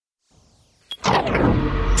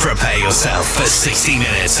Prepare yourself for 60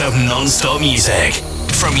 minutes of non-stop music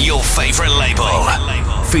from your favorite label,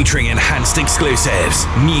 featuring enhanced exclusives,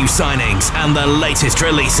 new signings, and the latest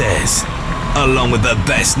releases, along with the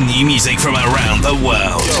best new music from around the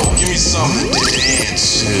world. Yo, give me something to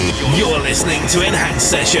dance to. You're listening to Enhanced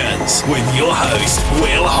Sessions with your host,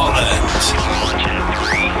 Will Holland.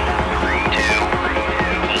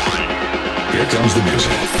 Here comes the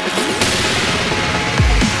music.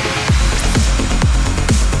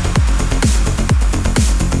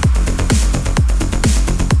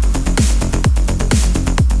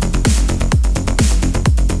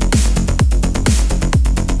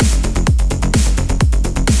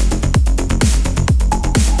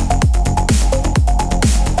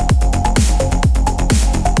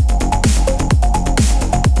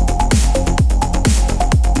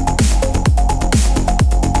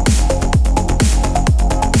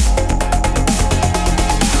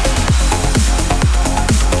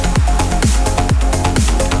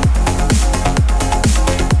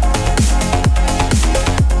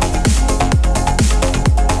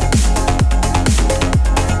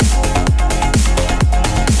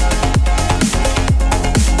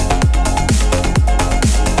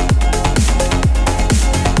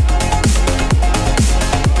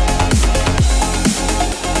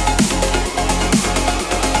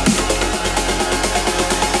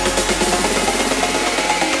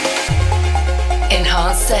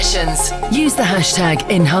 Use the hashtag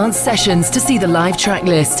Enhanced Sessions to see the live track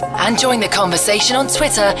list and join the conversation on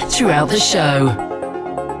Twitter throughout the show.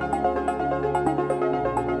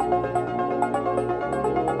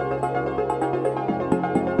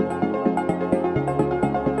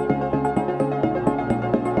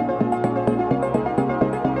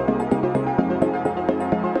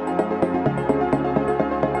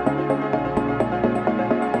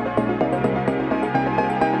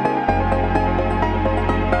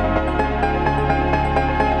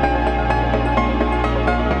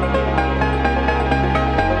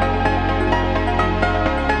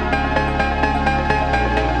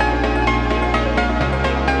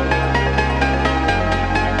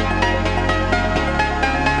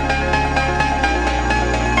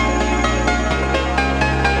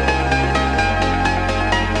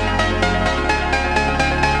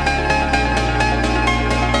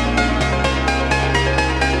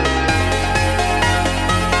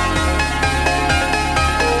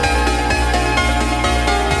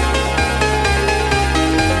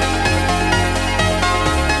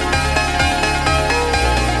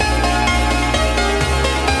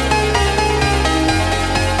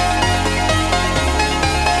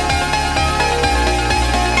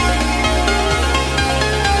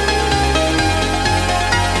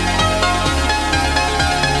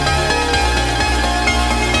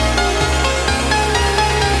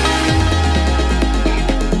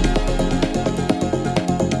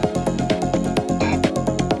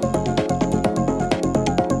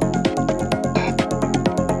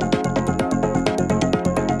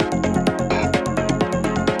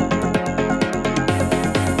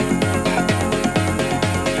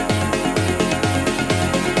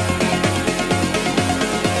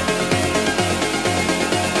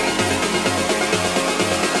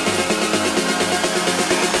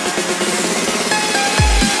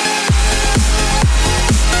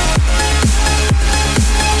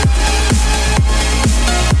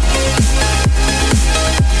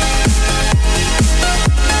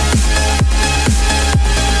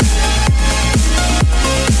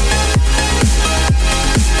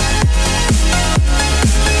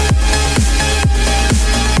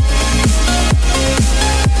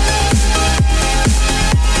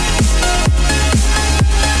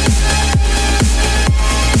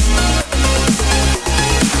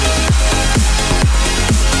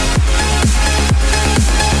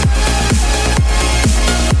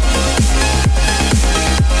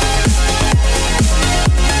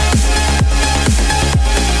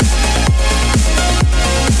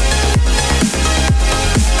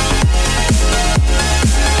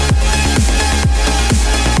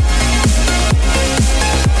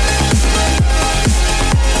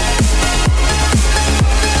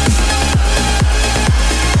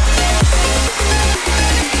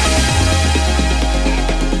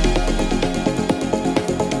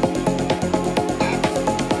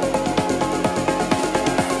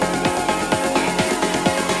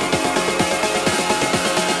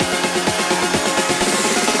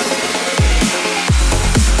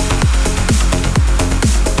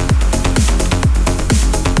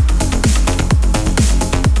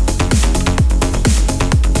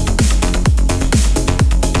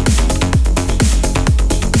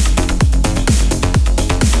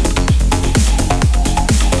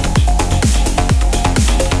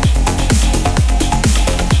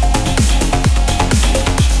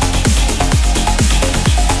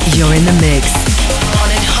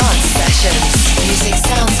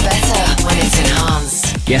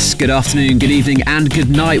 Yes, good afternoon, good evening and good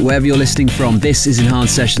night wherever you're listening from. This is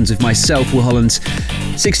Enhanced Sessions with myself, Will Holland.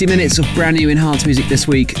 60 minutes of brand new Enhanced music this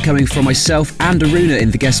week coming from myself and Aruna in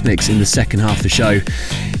the guest mix in the second half of the show.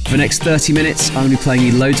 For the next 30 minutes, I'm going to be playing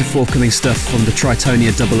you loads of forthcoming stuff from the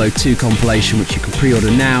Tritonia 002 compilation, which you can pre-order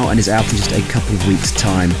now and is out in just a couple of weeks'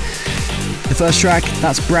 time. The first track,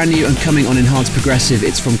 that's brand new and coming on Enhanced Progressive.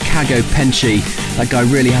 It's from Kago Penchi. That guy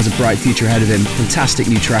really has a bright future ahead of him. Fantastic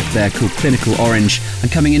new track there called Clinical Orange.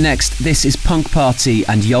 And coming in next, this is Punk Party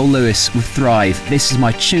and Yoel Lewis with Thrive. This is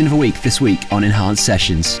my tune of the week this week on Enhanced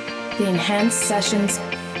Sessions. The Enhanced Sessions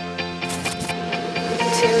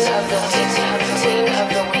Tune of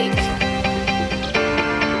the week.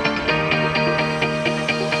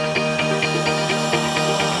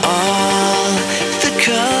 All the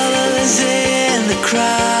colors in the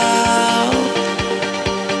crowd,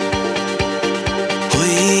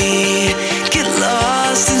 we get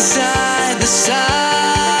lost inside the sound.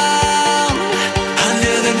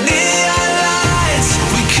 Under the neon lights,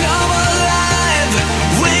 we come alive.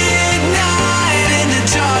 We ignite in the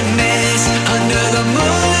darkness. Under the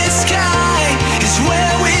moonlit sky is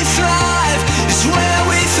where we thrive. Is where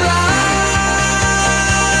we thrive.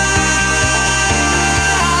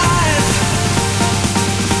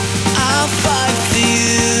 I'll fight for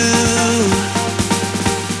you.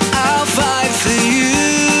 I'll fight for you.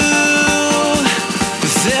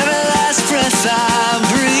 With every last breath I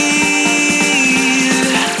breathe.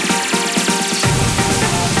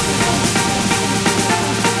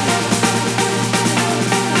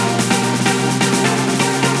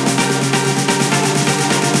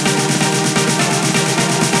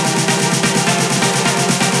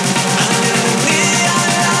 Under the neon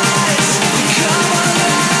lights, we come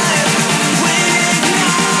alive. We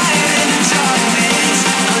ignite in the darkness.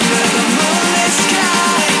 Under the moonlit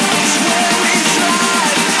sky is where we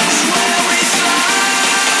thrive. Is where we thrive.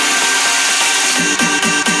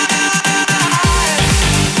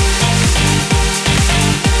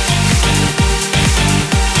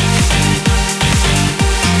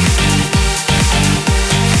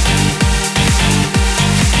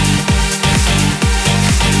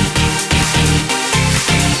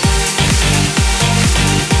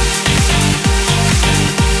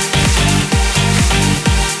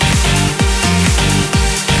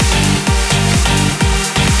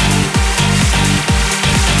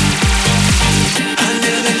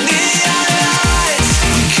 Under the neon lights,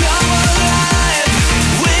 we come alive.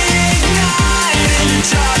 We ignite in the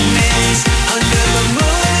darkness. Under the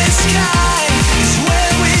moonlit sky is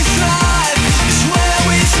where we thrive. Is where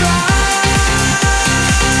we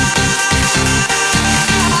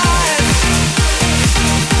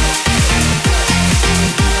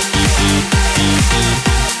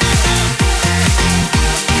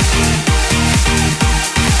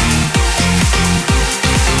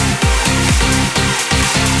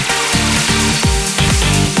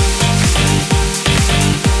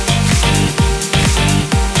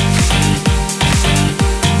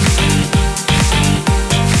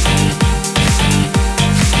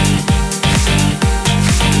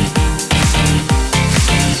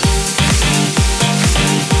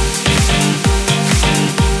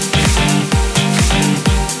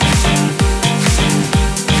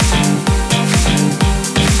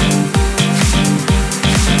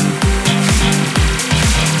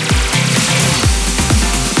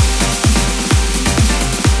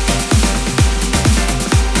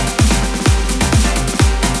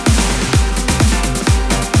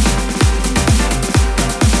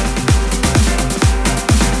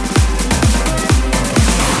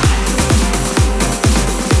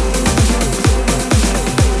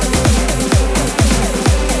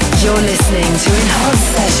You're listening to Enhanced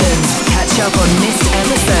Sessions. Catch up on missed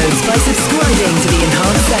episodes by subscribing to the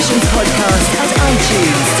Enhanced Sessions podcast at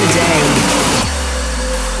iTunes today.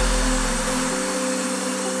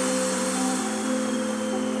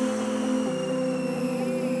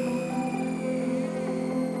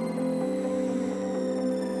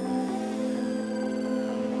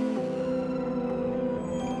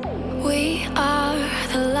 We are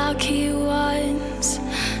the lucky ones,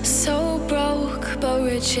 so broke but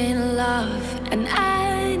rich in love, and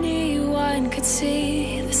anyone could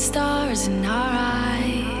see the stars in our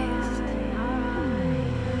eyes.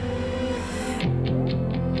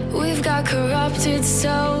 We've got corrupted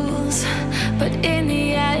souls, but in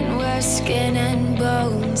the end we're skin and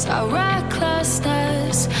bones. Our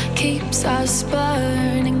recklessness keeps us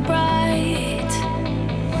burning bright,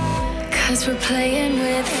 'cause we're playing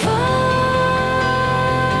with fire.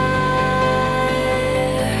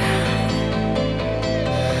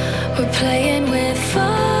 We're playing with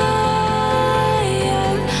fire.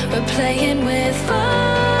 We're playing with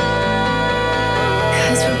fire.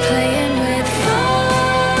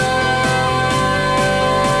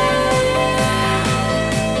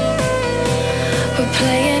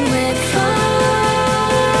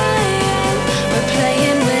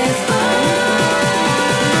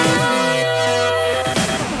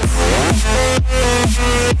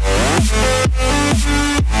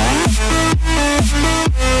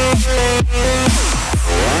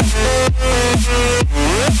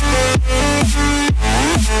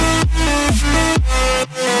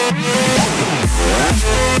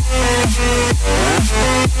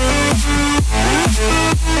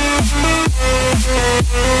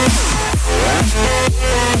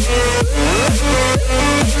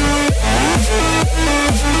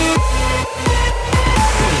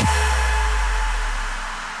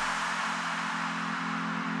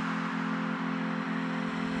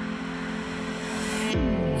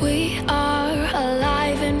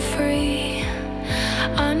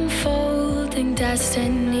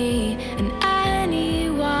 destiny, and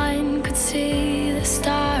anyone could see the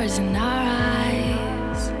stars in our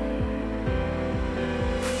eyes.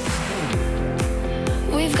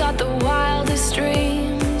 We've got the wildest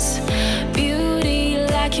dreams, beauty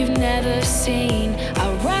like you've never seen.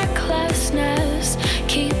 Our recklessness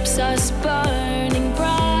keeps us burning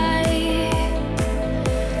bright,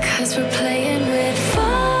 'cause we're playing with fire.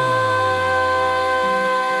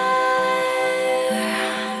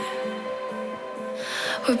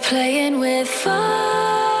 We're playing with fire.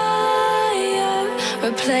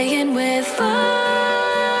 We're playing with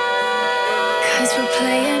fire. 'Cause we're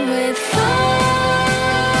playing with fire.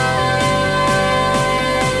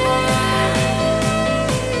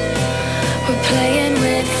 We're playing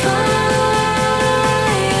with fire.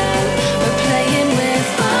 We're playing with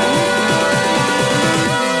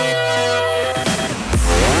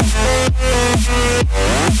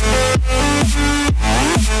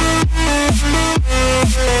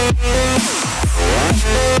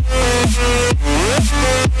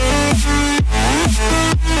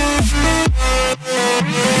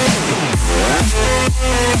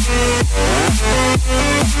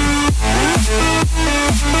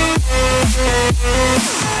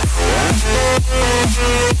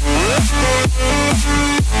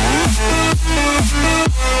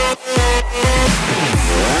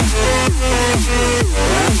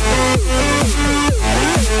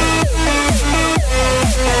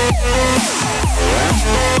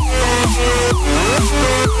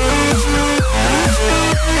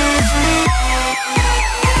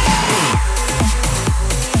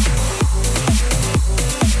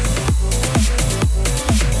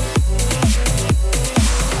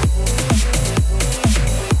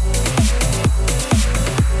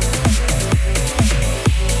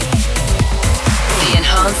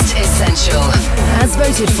As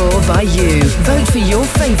voted for by you. Vote for your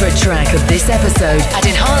favourite track of this episode at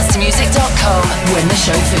enhancedmusic.com when the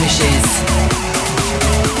show finishes.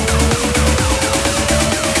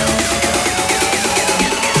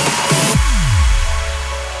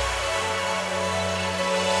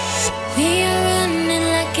 We are running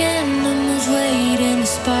like animals waiting to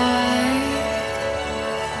spark.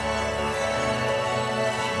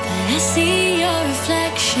 But I see your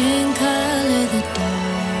reflection color the dark.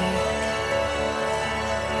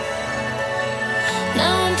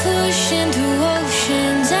 Now I'm pushing through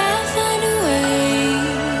oceans, I'll find a way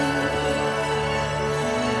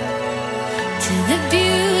to the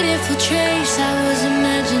beautiful trace I was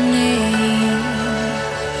imagining.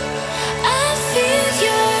 I feel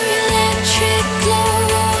your electric glow.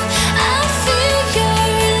 I feel your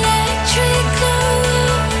electric glow.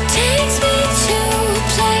 Takes me to a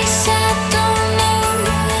place I don't know.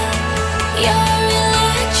 You're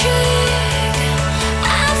electric.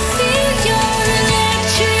 I feel your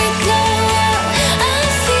electric glow.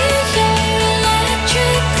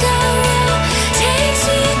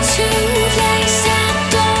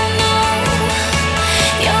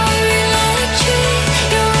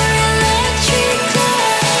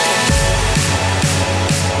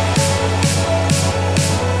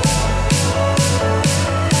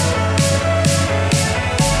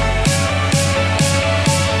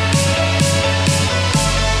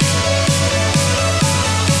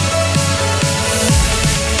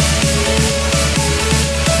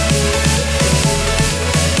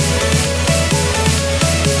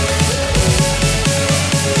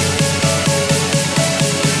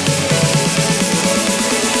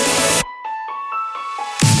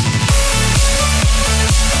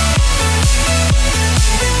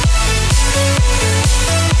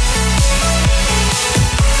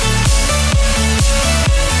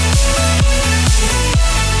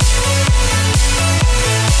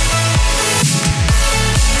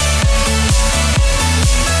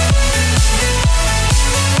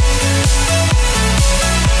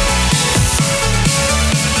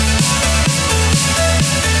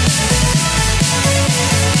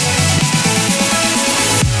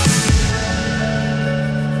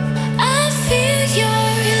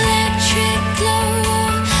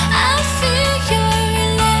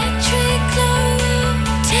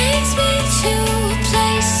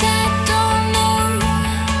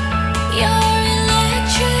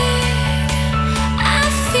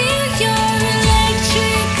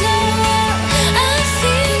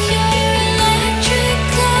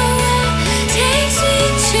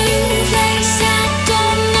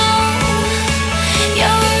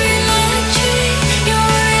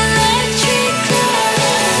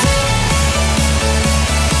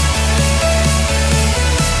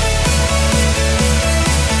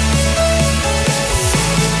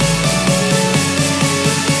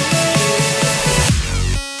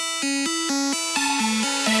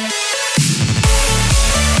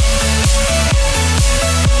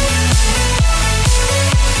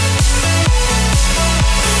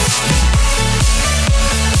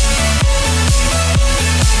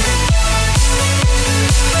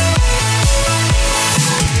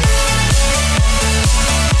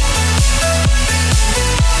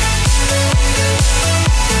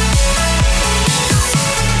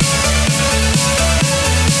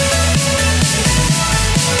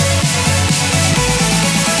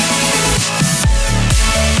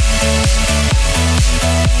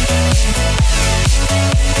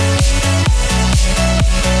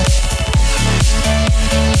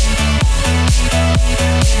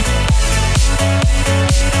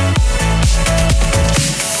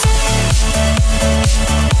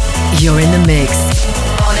 You're in the mix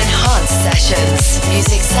on Enhanced Sessions.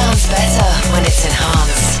 Music sounds better when it's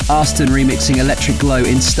enhanced. Aston remixing Electric Glow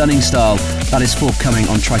in stunning style. That is forthcoming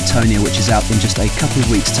on Tritonia, which is out in just a couple of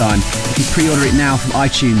weeks' time. If you pre-order it now from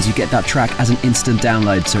iTunes, you get that track as an instant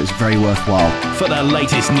download, so it's very worthwhile. For the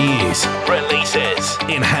latest news, releases,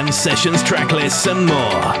 Enhanced Sessions track lists and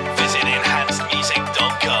more, visit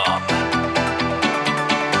enhancedmusic.com.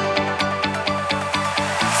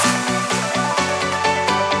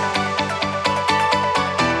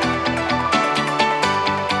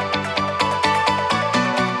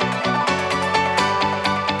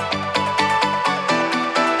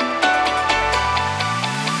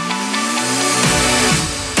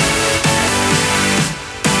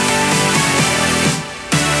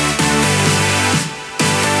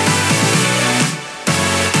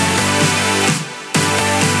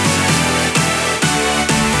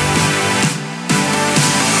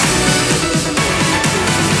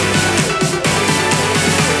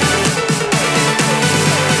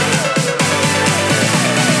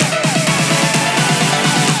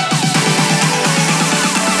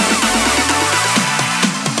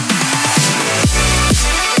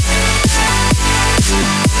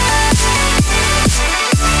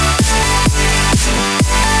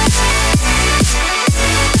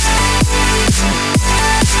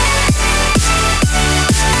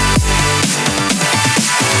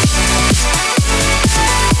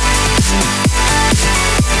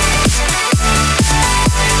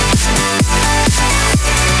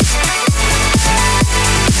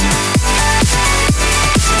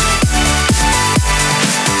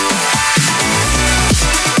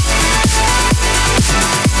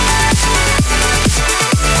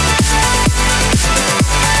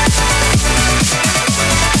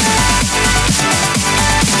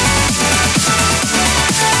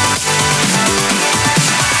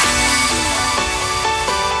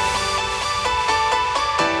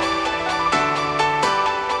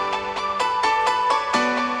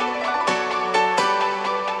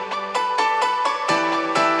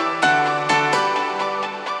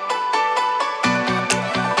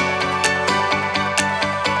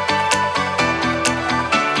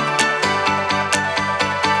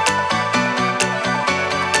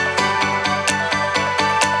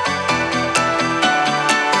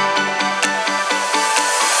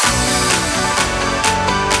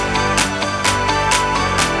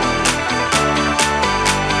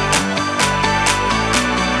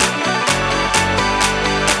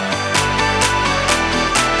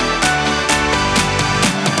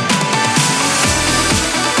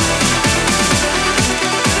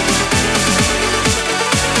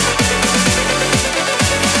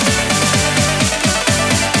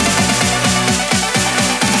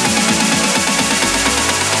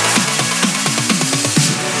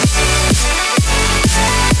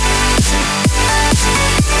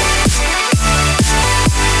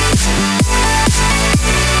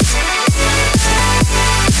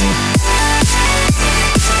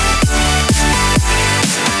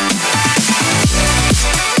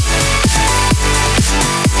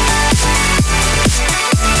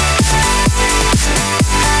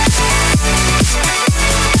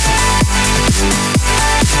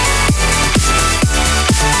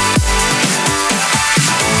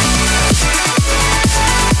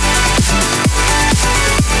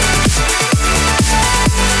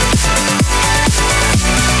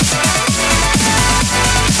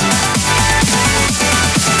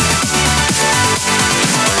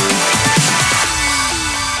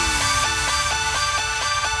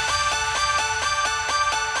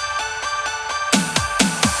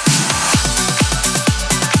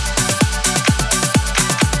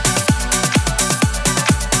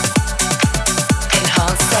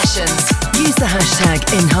 Use the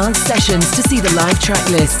hashtag Enhanced Sessions to see the live track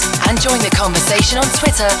list and join the conversation on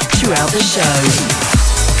Twitter throughout the show.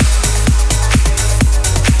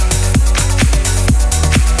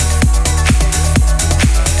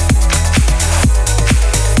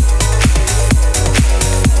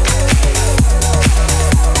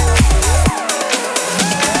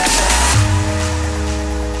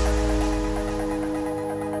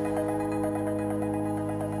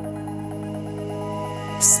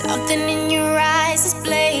 Something in your eyes is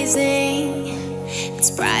blazing.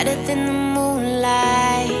 It's brighter than the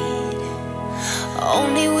moonlight.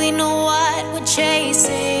 Only we know what we're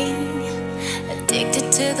chasing.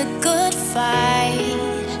 Addicted to the good fight.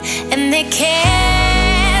 And they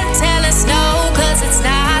can't tell us no, 'cause it's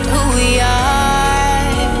not who we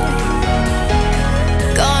are.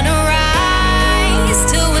 Gonna rise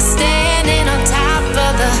till we're standing on top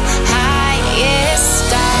of the highest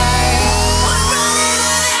star.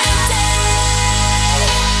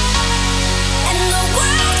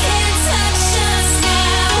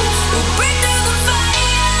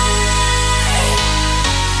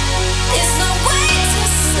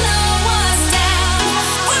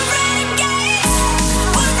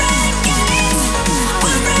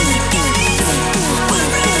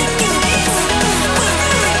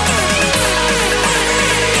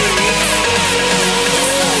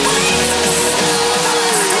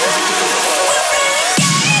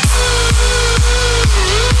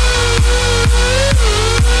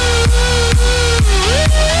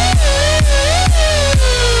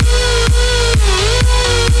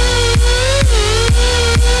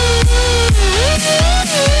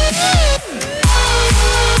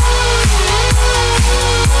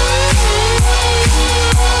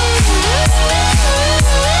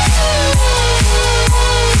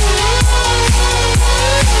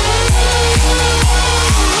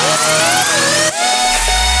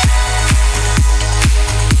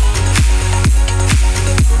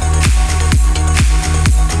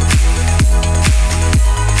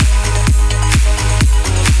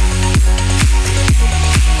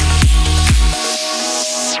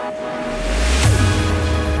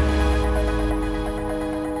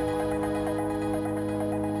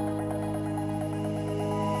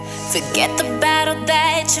 Forget the battle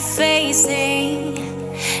that you're facing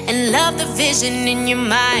and love the vision in your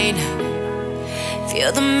mind.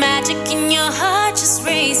 Feel the magic in your heart just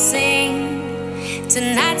racing.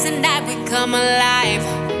 Tonight we come alive.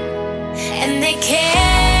 And they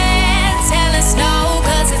can't tell us no,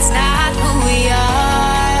 'cause it's not who we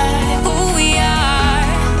are, who we are.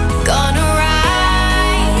 Gonna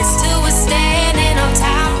rise till we're standing on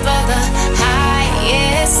top of the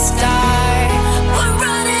highest star. We're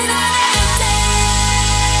running on empty,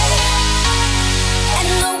 and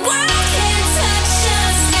the world can't touch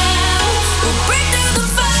us now. We'll break through the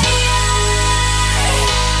fire.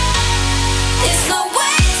 There's no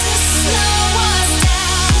way to slow us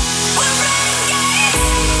down. We're renegades.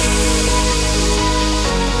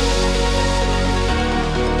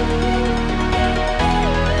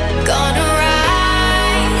 Gonna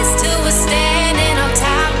rise till we're standing on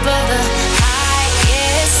top of the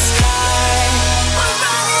highest star. We're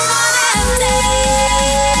running on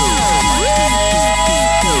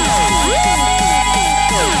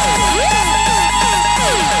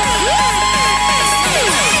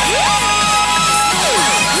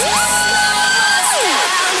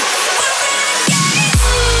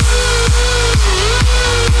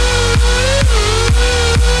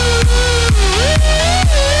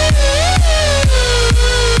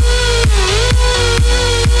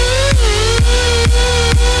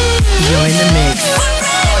You're in the mix. On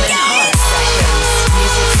Enhanced Sessions.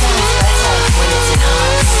 Music sounds better when it's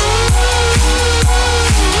enhanced.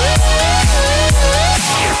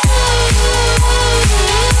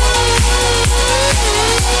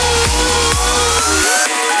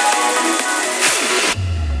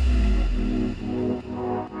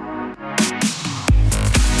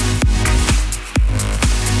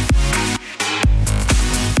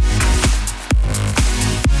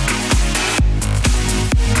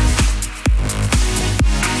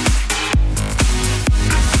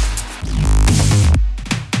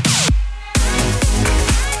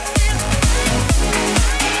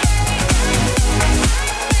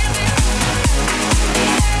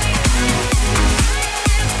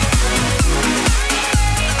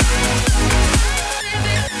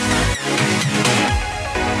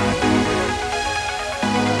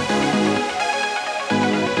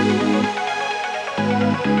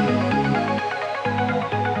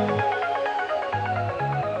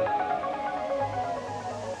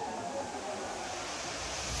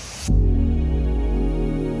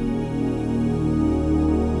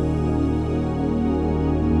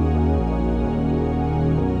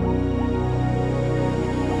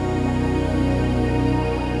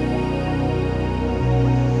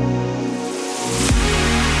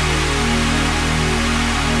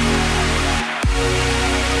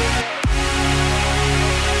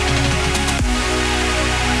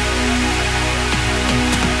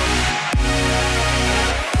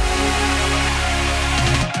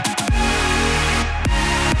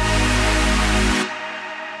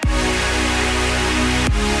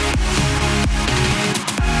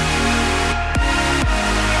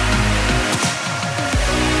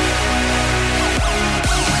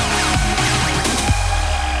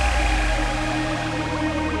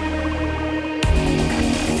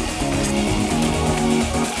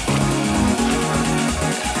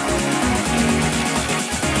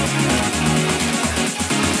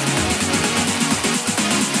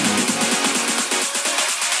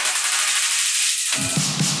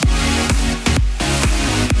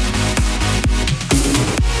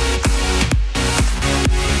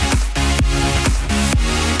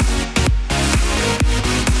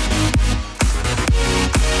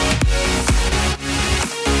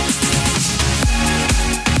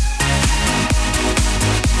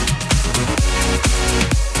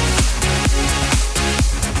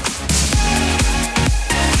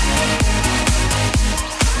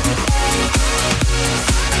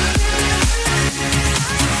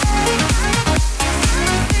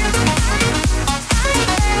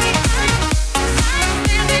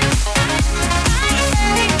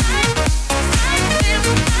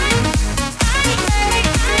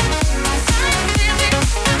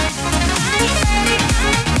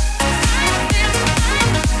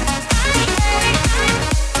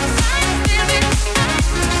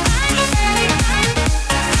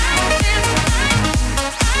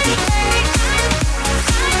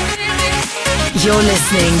 You're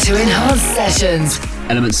listening to Enhanced Sessions.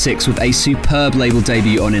 Element 6 with a superb label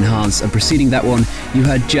debut on Enhanced, and preceding that one you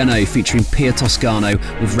heard Geno featuring Pia Toscano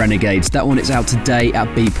with Renegades. That one is out today at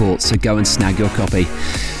Beatport, so go and snag your copy.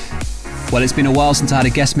 Well, it's been a while since I had a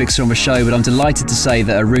guest mixer on the show, but I'm delighted to say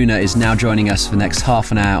that Aruna is now joining us for the next half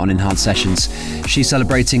an hour on Enhanced Sessions. She's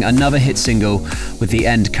celebrating another hit single, with The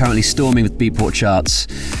End currently storming the Beatport charts.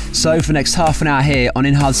 So for the next half an hour here on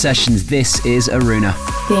Enhanced Sessions, this is Aruna.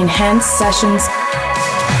 The Enhanced Sessions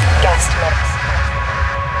guest mix.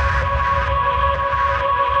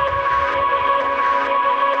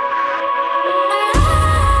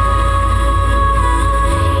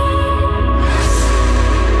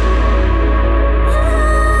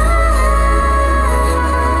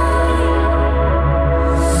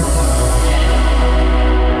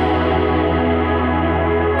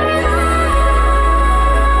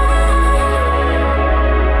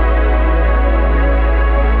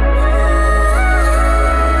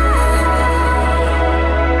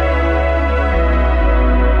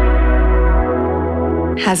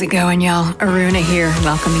 How's it going, y'all? Aruna here,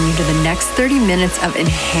 welcoming you to the next 30 minutes of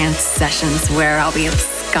Enhanced Sessions, where I'll be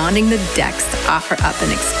absconding the decks to offer up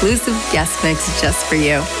an exclusive guest mix just for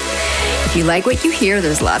you. If you like what you hear,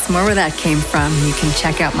 there's lots more where that came from. You can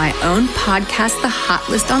check out my own podcast, The Hot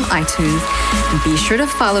List, on iTunes, and be sure to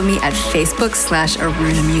follow me at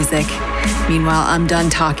Facebook/Aruna Music. Meanwhile, I'm done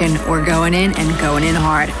talking. We're going in and going in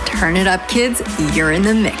hard. Turn it up, kids. You're in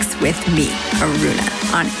the mix with me,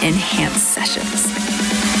 Aruna, on Enhanced Sessions.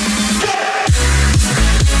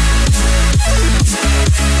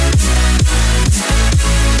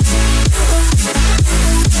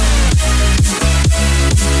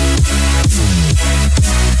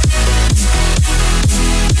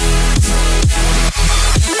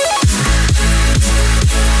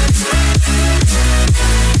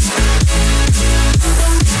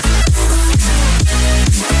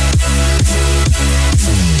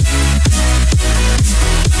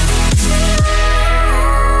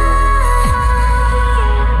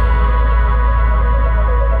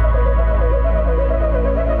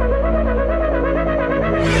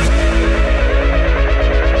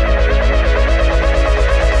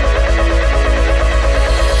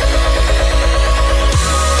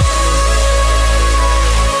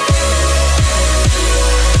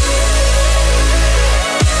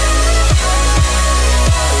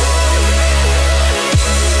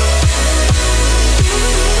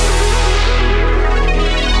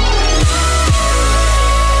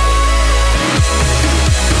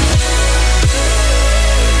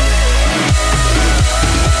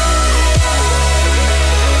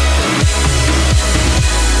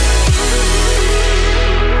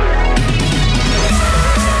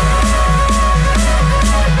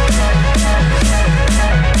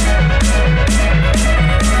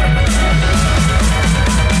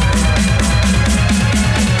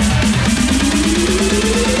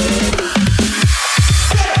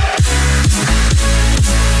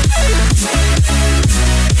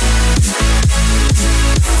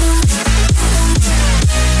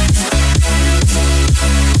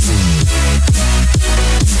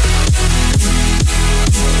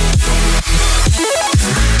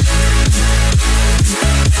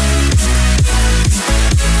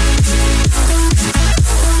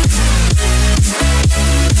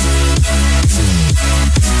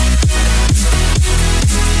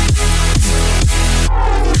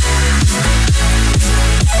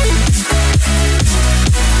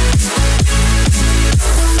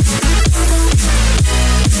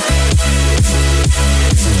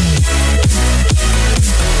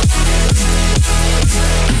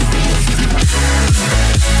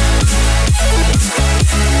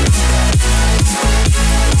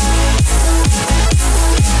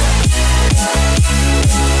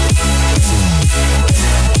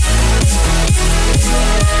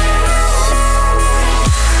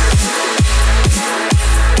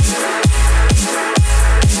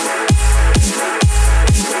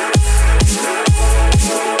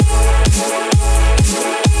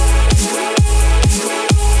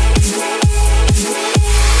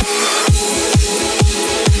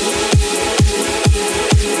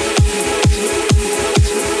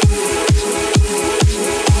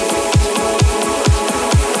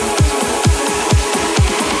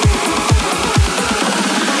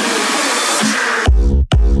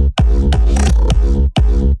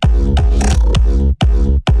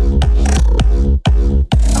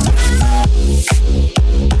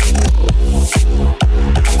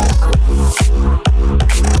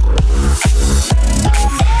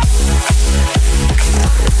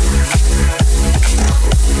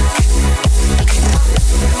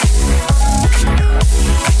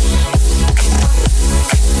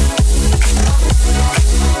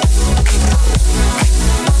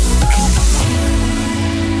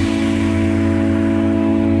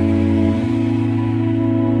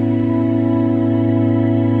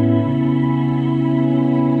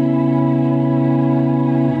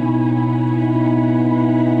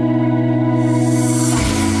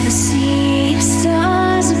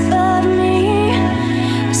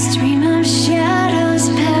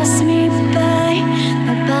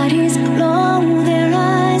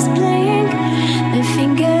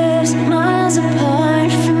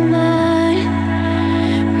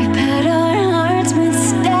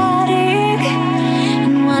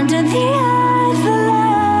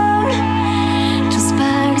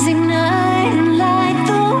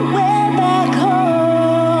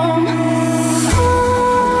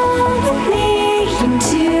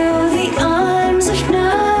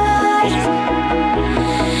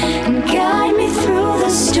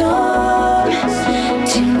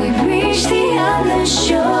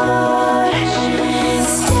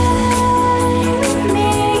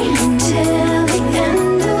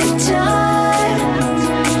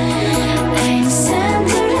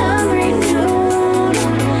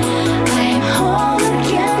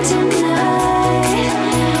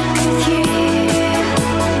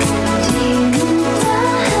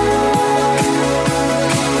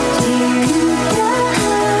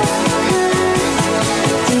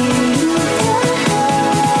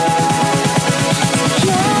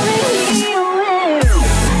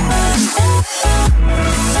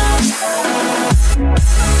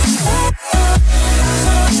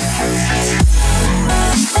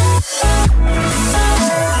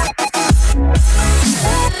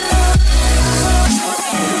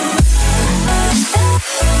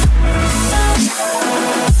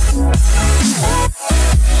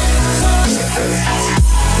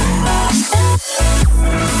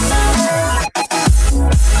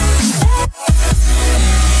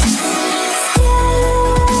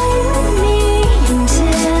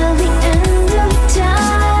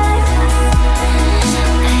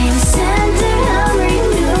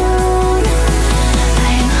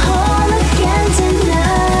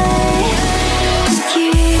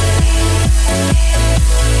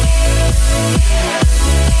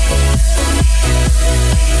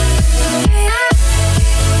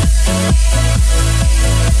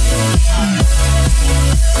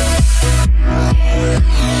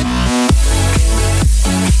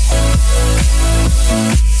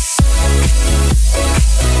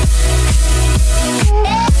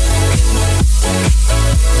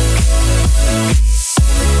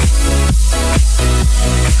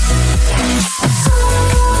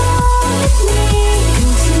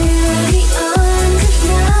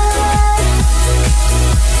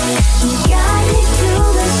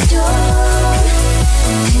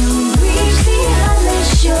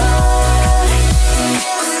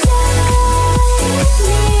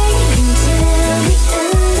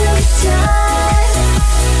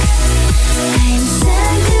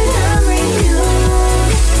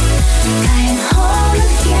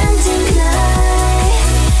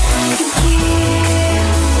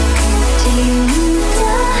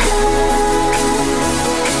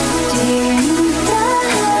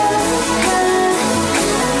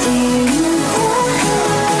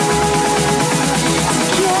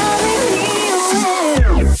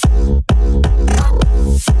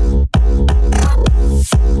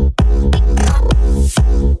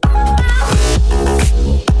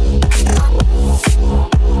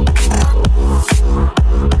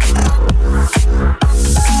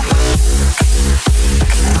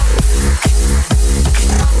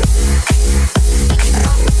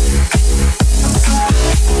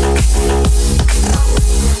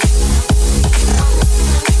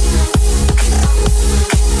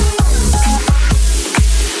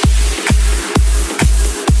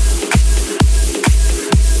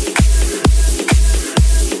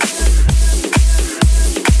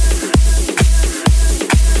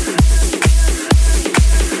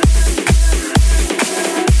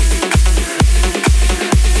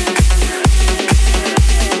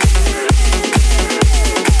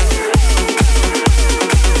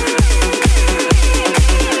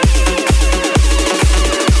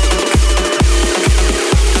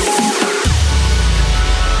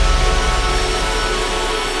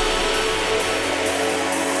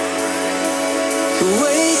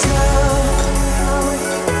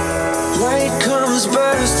 comes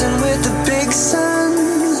bursting with the big sun.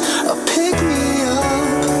 Pick me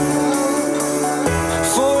up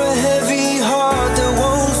for a heavy heart that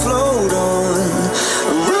won't float on.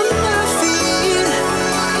 Run my feet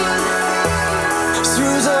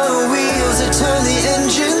through the wheels that turn the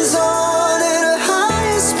engines on at a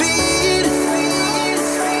higher speed.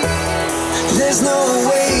 There's no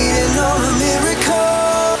waiting on a miracle.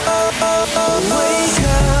 Wake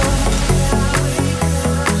up,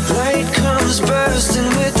 light comes bursting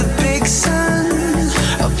with the big sun.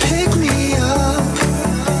 Pick me up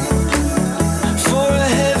for a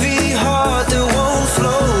heavy heart that won't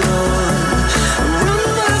float on. Run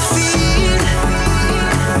my feet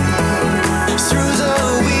through the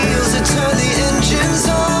wheels that turn the engines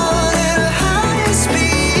on at a higher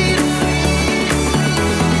speed.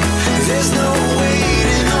 There's no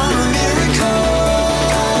waiting on a miracle.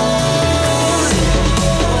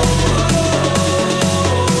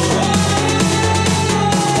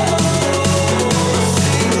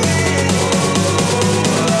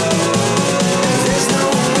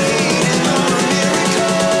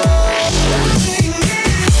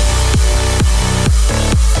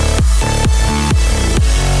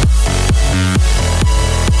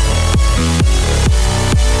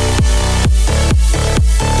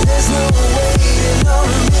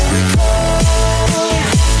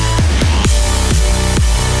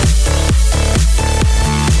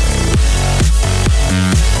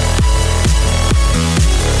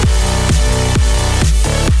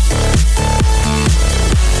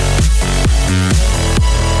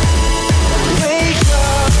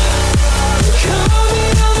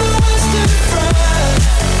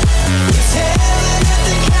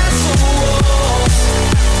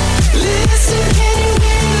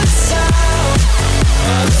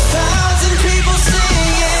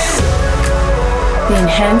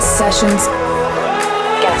 Enhanced Sessions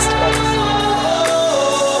guest mix.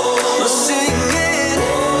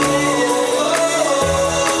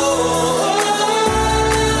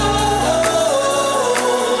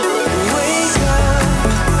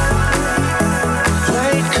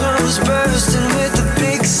 Bursting with the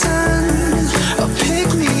big sun. Pick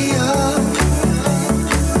me up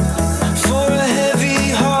for a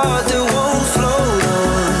heavy heart that won't float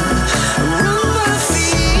on. Run my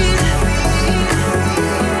feet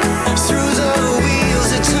through the wheels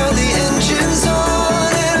that turn the engines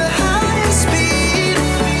on at a higher speed.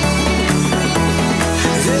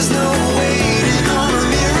 There's no waiting on a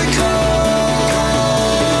miracle.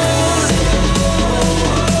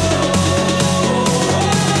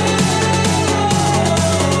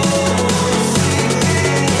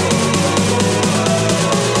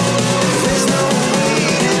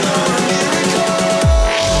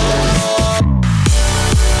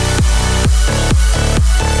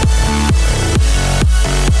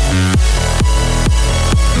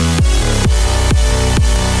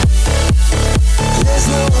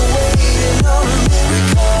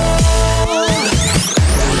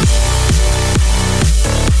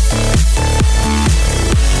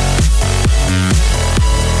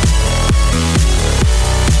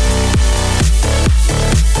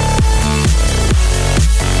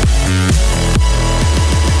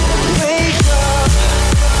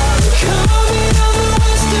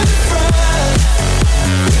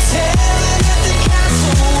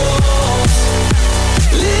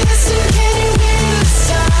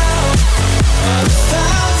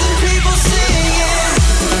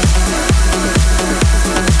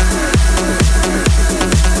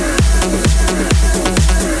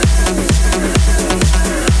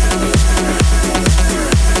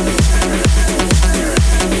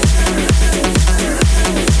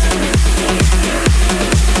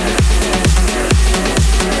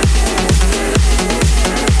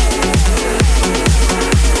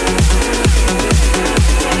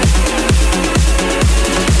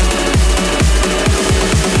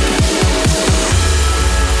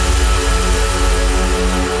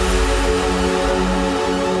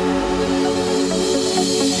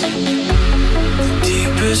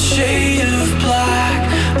 Shade of black,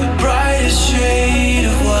 the brightest shade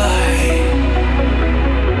of white.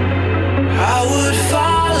 I would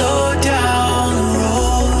follow down the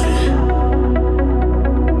road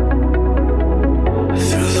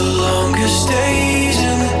through the longest days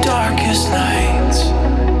and the darkest nights,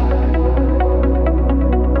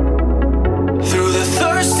 through the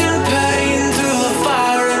thirst and pain, through the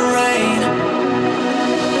fire and rain.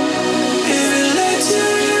 If it led to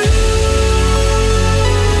you,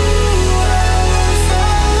 I would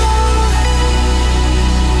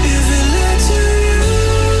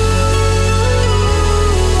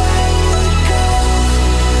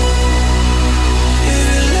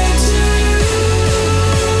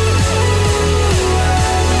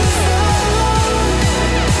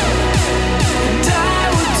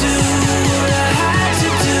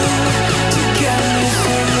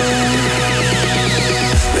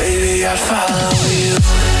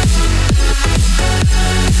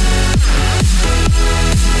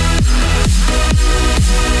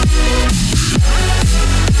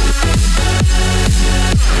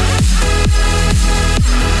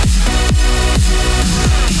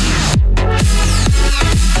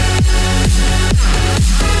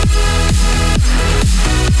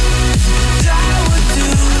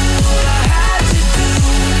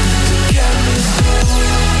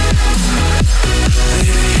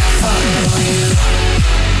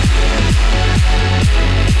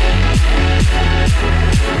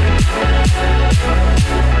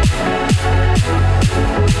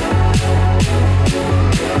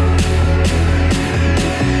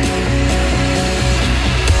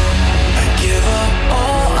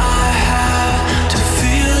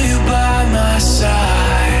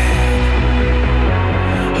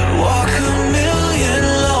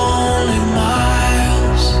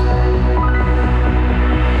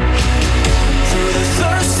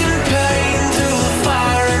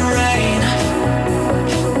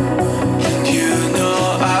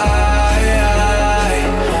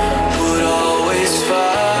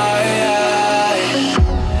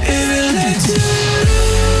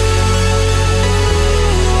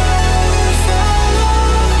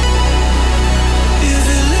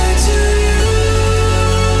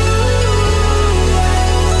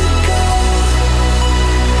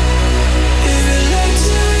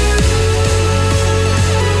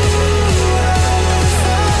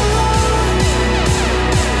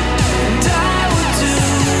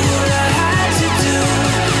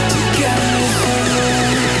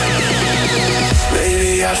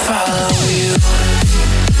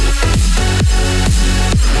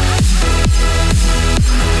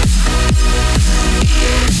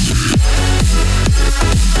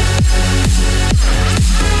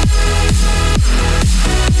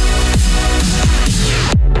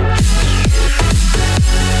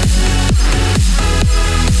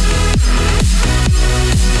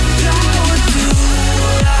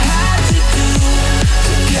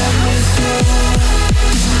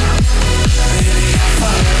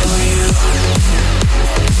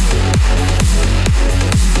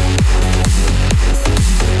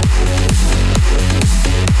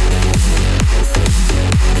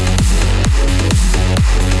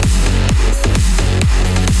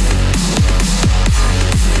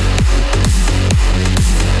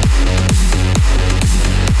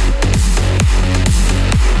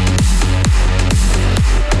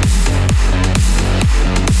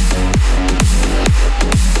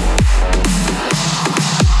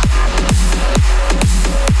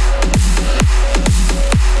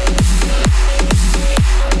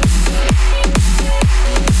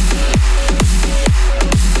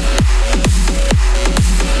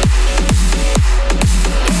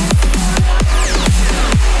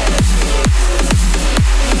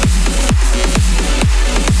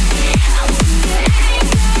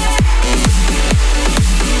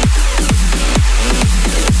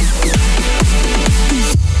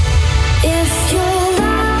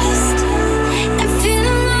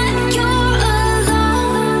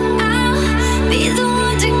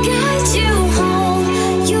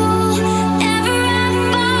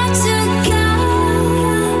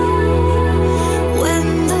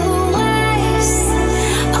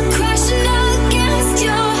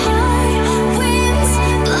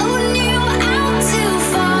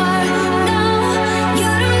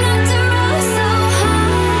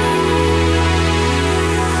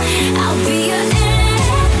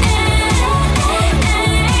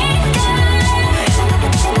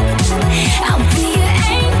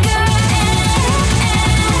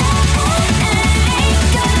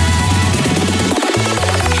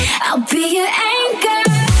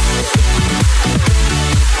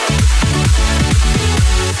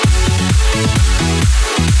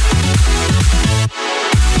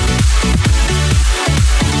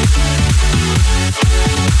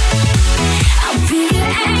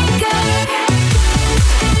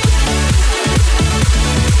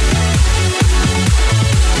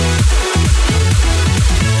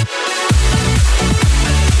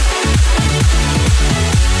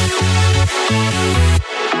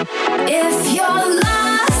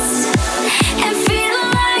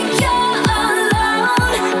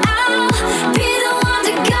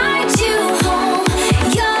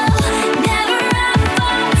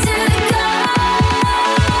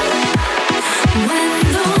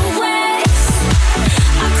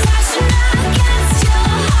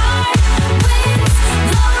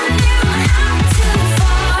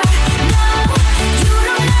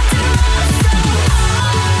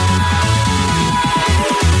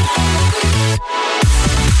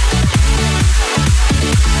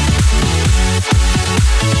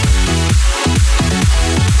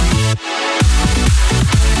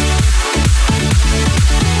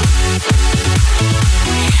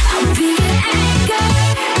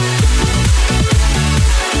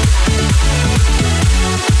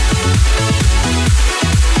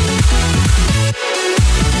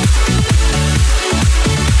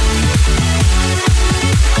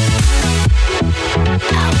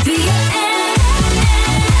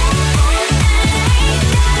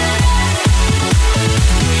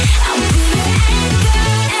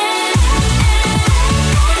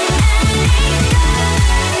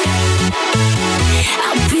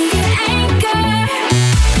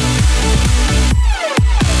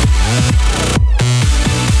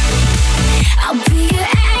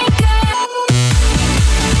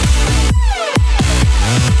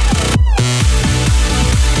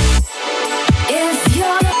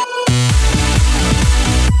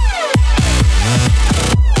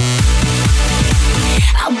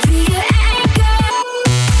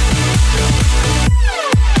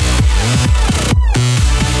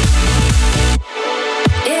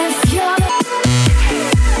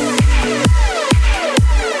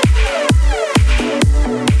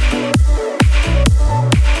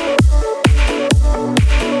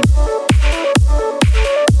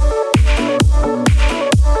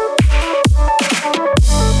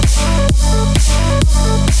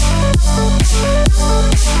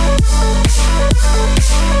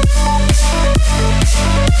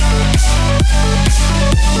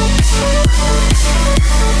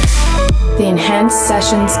Enhanced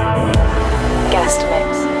Sessions Guest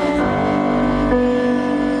Mix.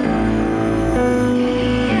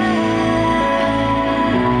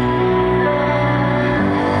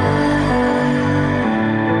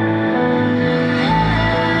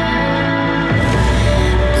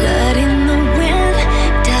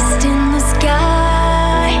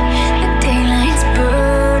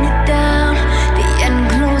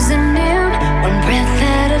 Breath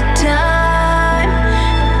at a time,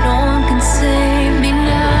 no one can save me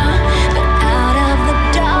now.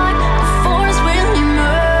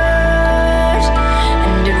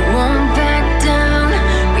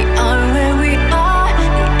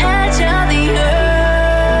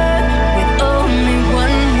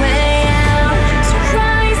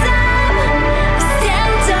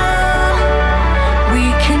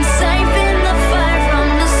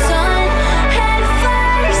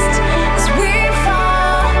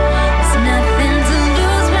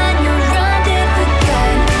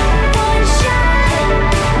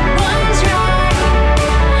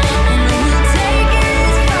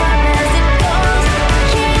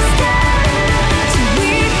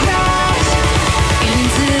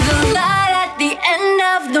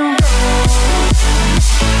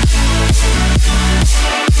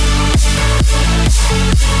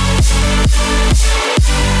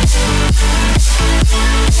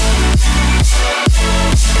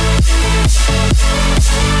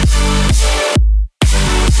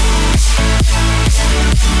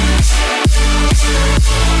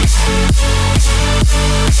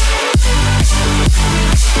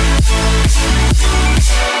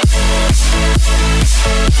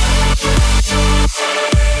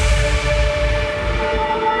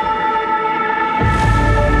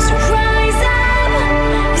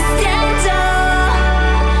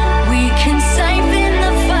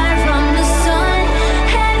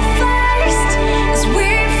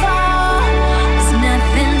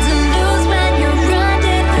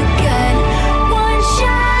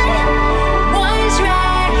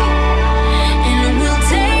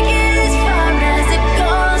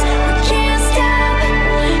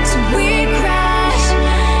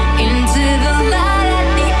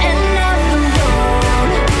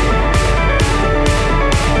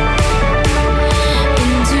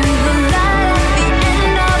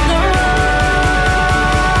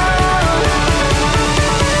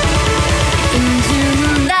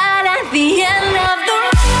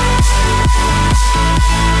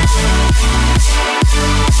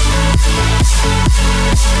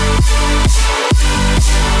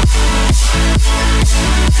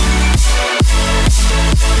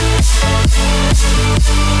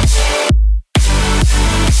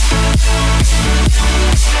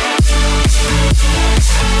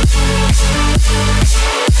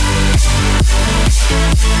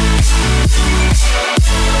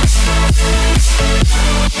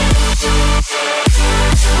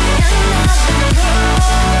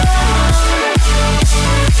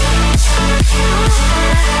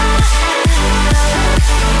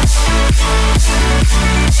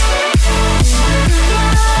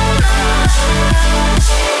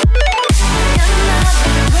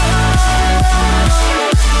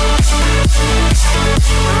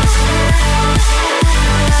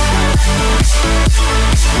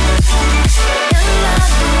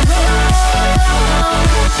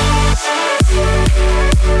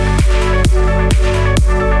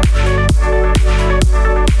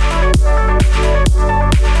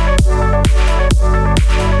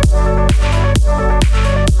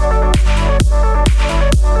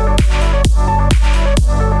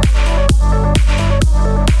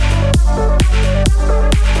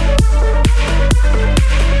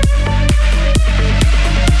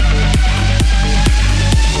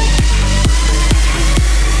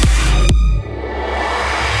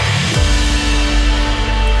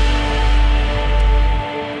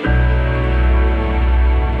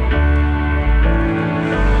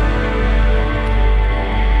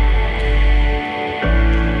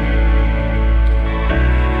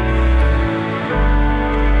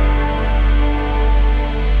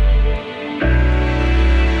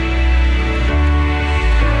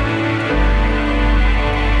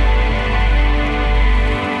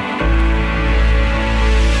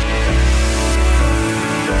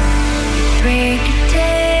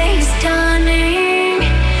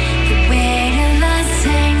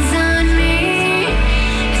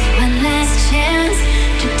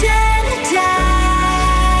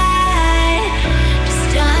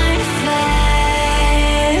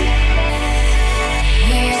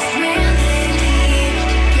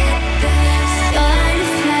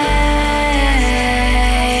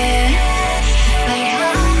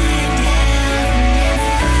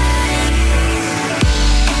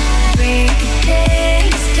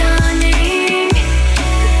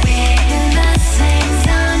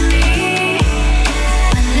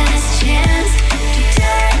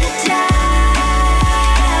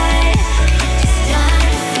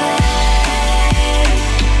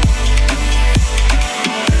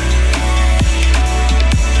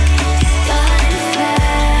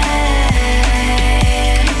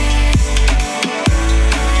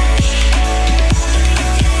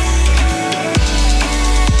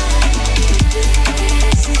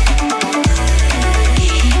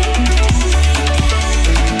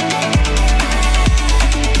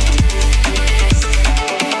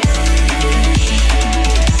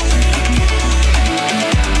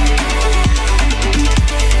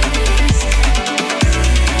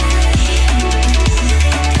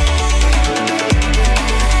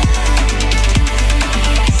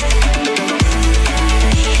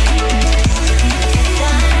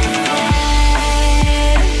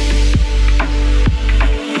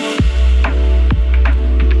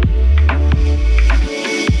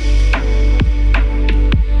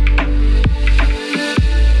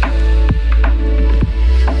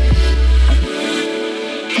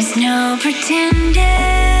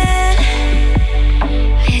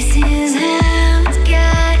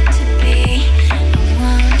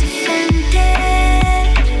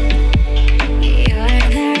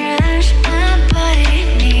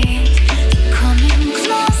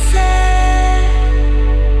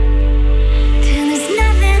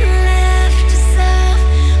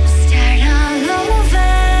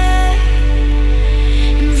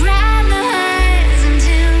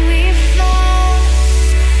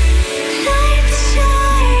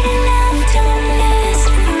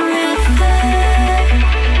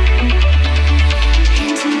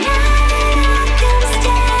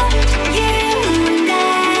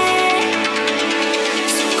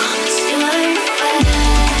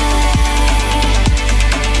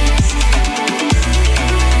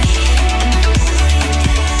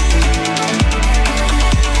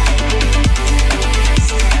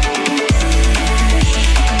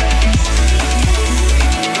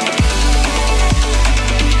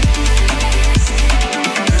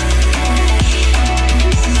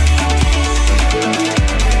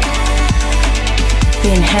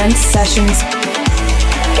 Enhanced Sessions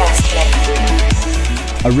guest mix.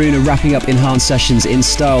 Aruna wrapping up Enhanced Sessions in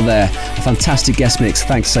style there. A fantastic guest mix.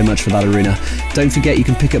 Thanks so much for that, Aruna. Don't forget you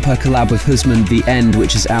can pick up her collab with Husman, The End,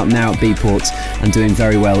 which is out now at Beatport and doing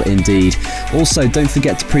very well indeed. Also, don't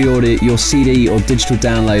forget to pre-order your CD or digital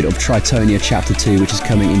download of Tritonia Chapter 2, which is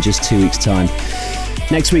coming in just 2 weeks' time.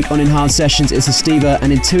 Next week on Enhanced Sessions is Estiva,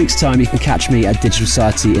 and in 2 weeks' time you can catch me at Digital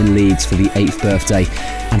Society in Leeds for the 8th birthday.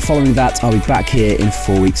 And following that, I'll be back here in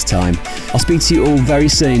 4 weeks' time. I'll speak to you all very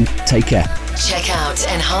soon. Take care. Check out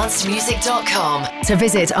enhancedmusic.com to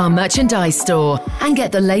visit our merchandise store and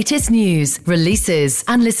get the latest news, releases,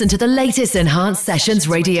 and listen to the latest Enhanced Sessions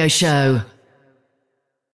radio show.